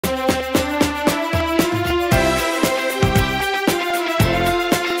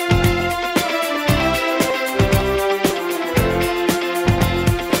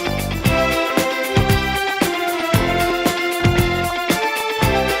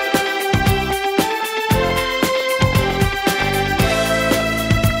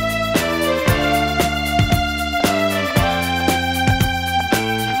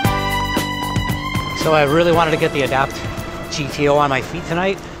So I really wanted to get the Adapt GTO on my feet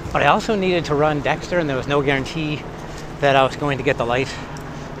tonight, but I also needed to run Dexter, and there was no guarantee that I was going to get the light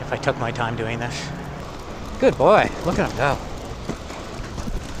if I took my time doing this. Good boy, look at him go.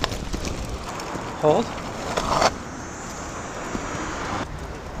 Hold.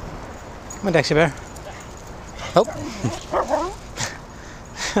 Come on, Dexter Bear. Oh.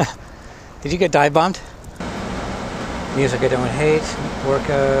 Did you get dive bombed? Music I don't hate.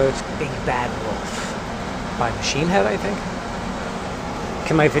 Workout. Big Bad Wolf. By Machine Head, I think.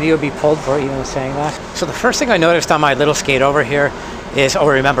 Can my video be pulled for even saying that? So the first thing I noticed on my little skate over here is,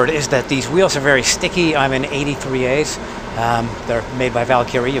 or remembered, is that these wheels are very sticky. I'm in 83As. They're made by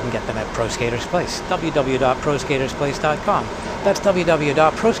Valkyrie. You can get them at Pro Skaters Place. www.proskatersplace.com. That's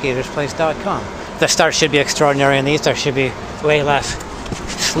www.proskatersplace.com. The start should be extraordinary in these. There should be way less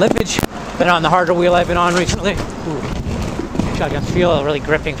slippage than on the harder wheel I've been on recently. Ooh. I can feel really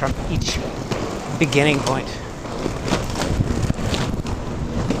gripping from each beginning point.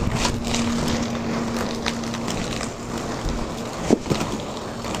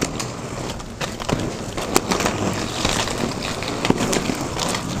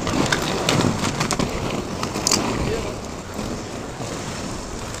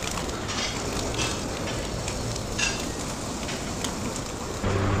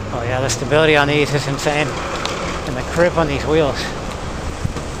 Oh yeah, the stability on these is insane. And the grip on these wheels.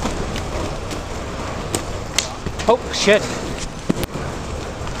 Oh shit.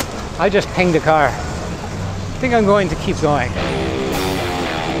 I just pinged a car. I think I'm going to keep going.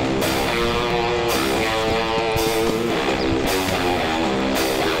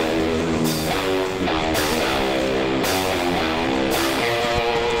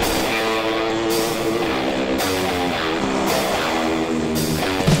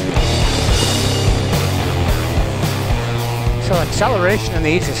 So acceleration in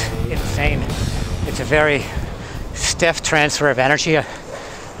these is insane. It's a very stiff transfer of energy, and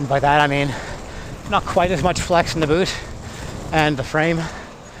by that I mean not quite as much flex in the boot and the frame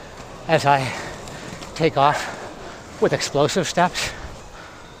as I take off with explosive steps.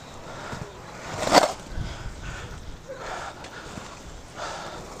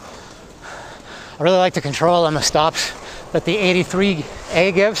 I really like the control on the stops that the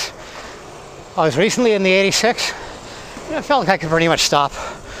 83A gives. I was recently in the 86. I felt like I could pretty much stop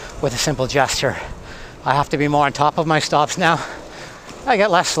with a simple gesture. I have to be more on top of my stops now. I get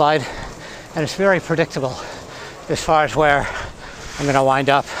less slide, and it's very predictable as far as where I'm going to wind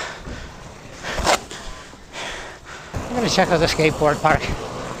up. I'm going to check out the skateboard park.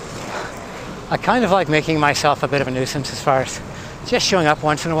 I kind of like making myself a bit of a nuisance as far as just showing up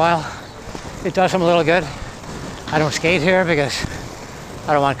once in a while. It does them a little good. I don't skate here because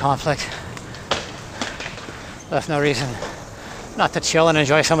I don't want conflict. That's no reason not to chill and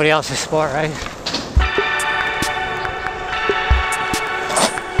enjoy somebody else's sport, right?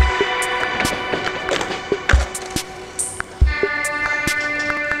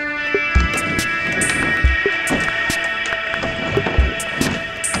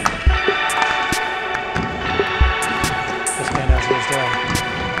 This guy knows what he's doing.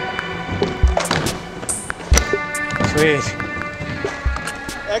 Sweet.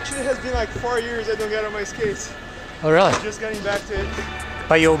 Actually, it has been like 4 years I don't get on my skates. Oh, really? I'm just getting back to it.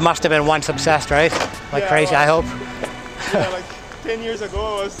 But you must have been once obsessed, right? Like yeah, crazy, I hope. Yeah, like 10 years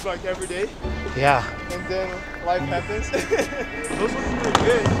ago, I was like every day. Yeah. And then life happens. Those look pretty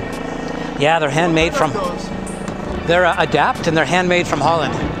good. Yeah, they're handmade from... They're Adapt, and they're handmade from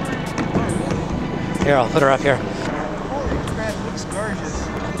Holland. Here, I'll put her up here. Holy crap, looks gorgeous.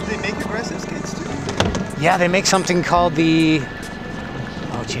 Do they make aggressive skates too? Yeah, they make something called the...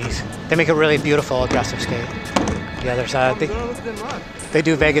 Oh, jeez. They make a really beautiful aggressive skate. Yeah, there's they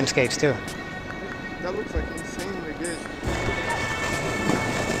do vegan skates too. That looks like insanely good.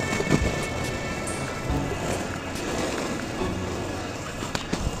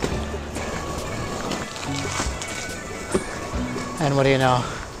 And what do you know?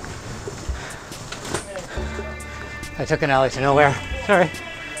 I took an alley to nowhere. Sorry. I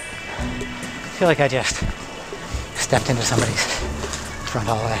feel like I just stepped into somebody's front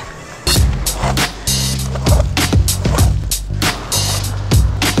hallway.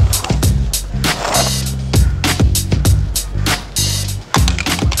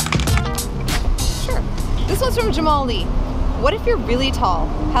 This one's from Jamal Lee. What if you're really tall?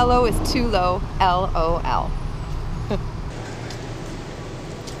 Hello is too low. LOL.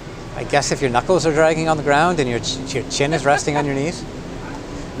 I guess if your knuckles are dragging on the ground and your chin is resting on your knees.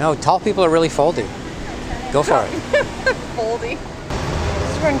 No, tall people are really foldy. Go for it. Foldy.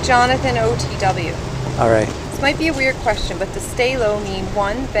 This is from Jonathan OTW. All right. This might be a weird question, but does stay low mean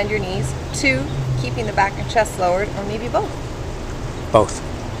 1, bend your knees, 2, keeping the back and chest lowered, or maybe both? Both.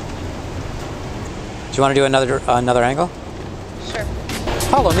 Do you want to do another angle? Sure.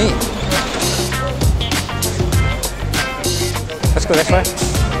 Follow me. Let's go this way.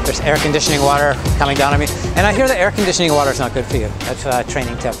 There's air conditioning water coming down on me. And I hear the air conditioning water is not good for you. That's a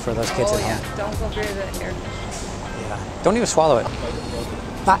training tip for those kids at home. Don't go near the air. Yeah. Don't even swallow it.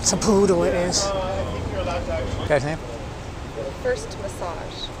 That's a poodle, it is. Guy's name? First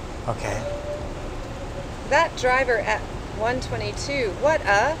massage. Okay. That driver at 122, what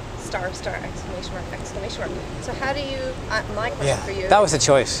a star, exclamation mark, exclamation mark. So how do you, my question for you. That was the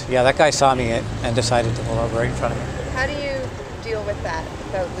choice. Yeah, that guy saw me and decided to pull over right in front of me. How do you deal with that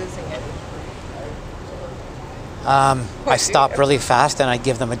without losing it? I stop really fast and I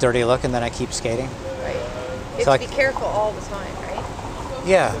give them a dirty look and then I keep skating. Right. You have to be careful all the time, right?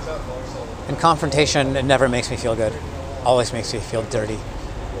 Yeah. And confrontation, it never makes me feel good. Always makes me feel dirty.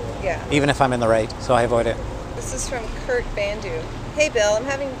 Yeah. Even if I'm in the right, so I avoid it. This is from Kurt Bandu. Hey Bill, I'm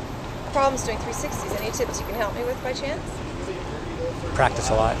having problems doing 360s. Any tips you can help me with by chance? Practice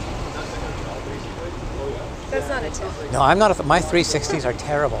a lot. That's not a tip. No, I'm not. My 360s are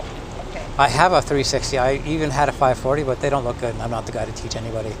terrible. Okay. I have a 360. I even had a 540, but they don't look good. And I'm not the guy to teach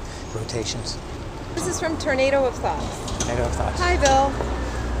anybody rotations. This is from Tornado of Thoughts. Tornado of Thoughts. Hi Bill.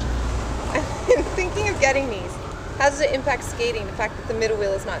 I've been thinking of getting these. How does it impact skating, the fact that the middle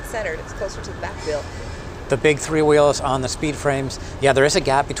wheel is not centered? It's closer to the back wheel. The big 3 wheels on the speed frames. Yeah, there is a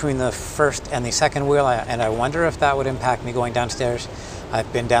gap between the first and the second wheel, and I wonder if that would impact me going downstairs.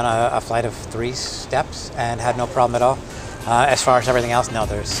 I've been down a flight of 3 steps and had no problem at all. As far as everything else, no,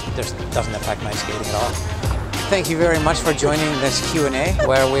 there's doesn't affect my skating at all. Thank you very much for joining this Q&A,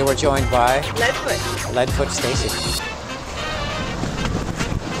 where we were joined by Leadfoot Stacy.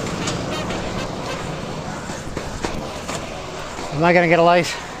 Am I going to get a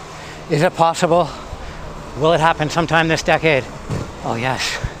life? Is it possible? Will it happen sometime this decade? Oh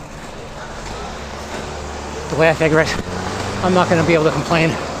yes. The way I figure it, I'm not going to be able to complain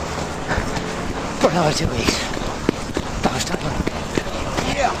for another 2 weeks. That was time.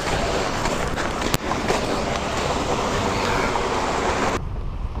 Yeah.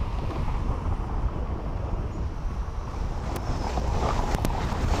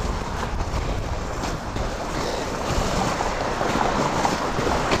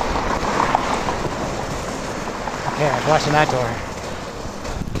 Okay, I was watching that door.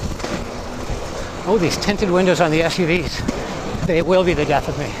 Oh, these tinted windows on the SUVs. They will be the death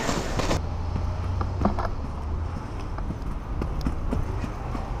of me.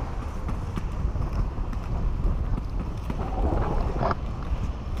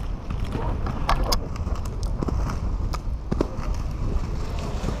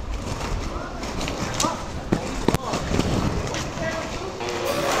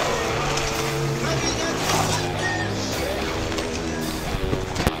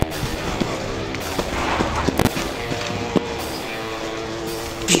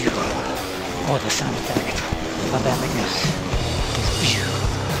 Oh, the sound effect of epicness is beautiful.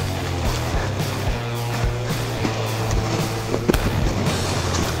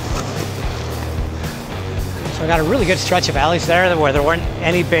 So I got a really good stretch of alleys there where there weren't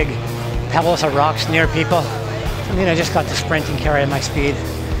any big pebbles or rocks near people. I mean, I just got to sprint and carry my speed,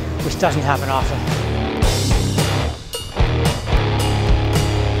 which doesn't happen often.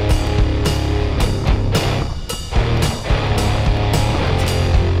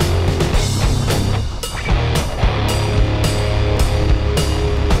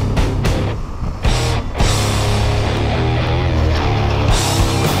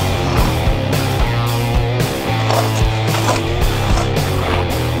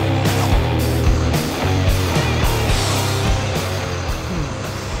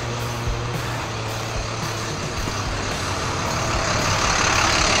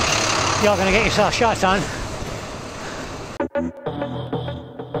 Y'all gonna get yourself shots on.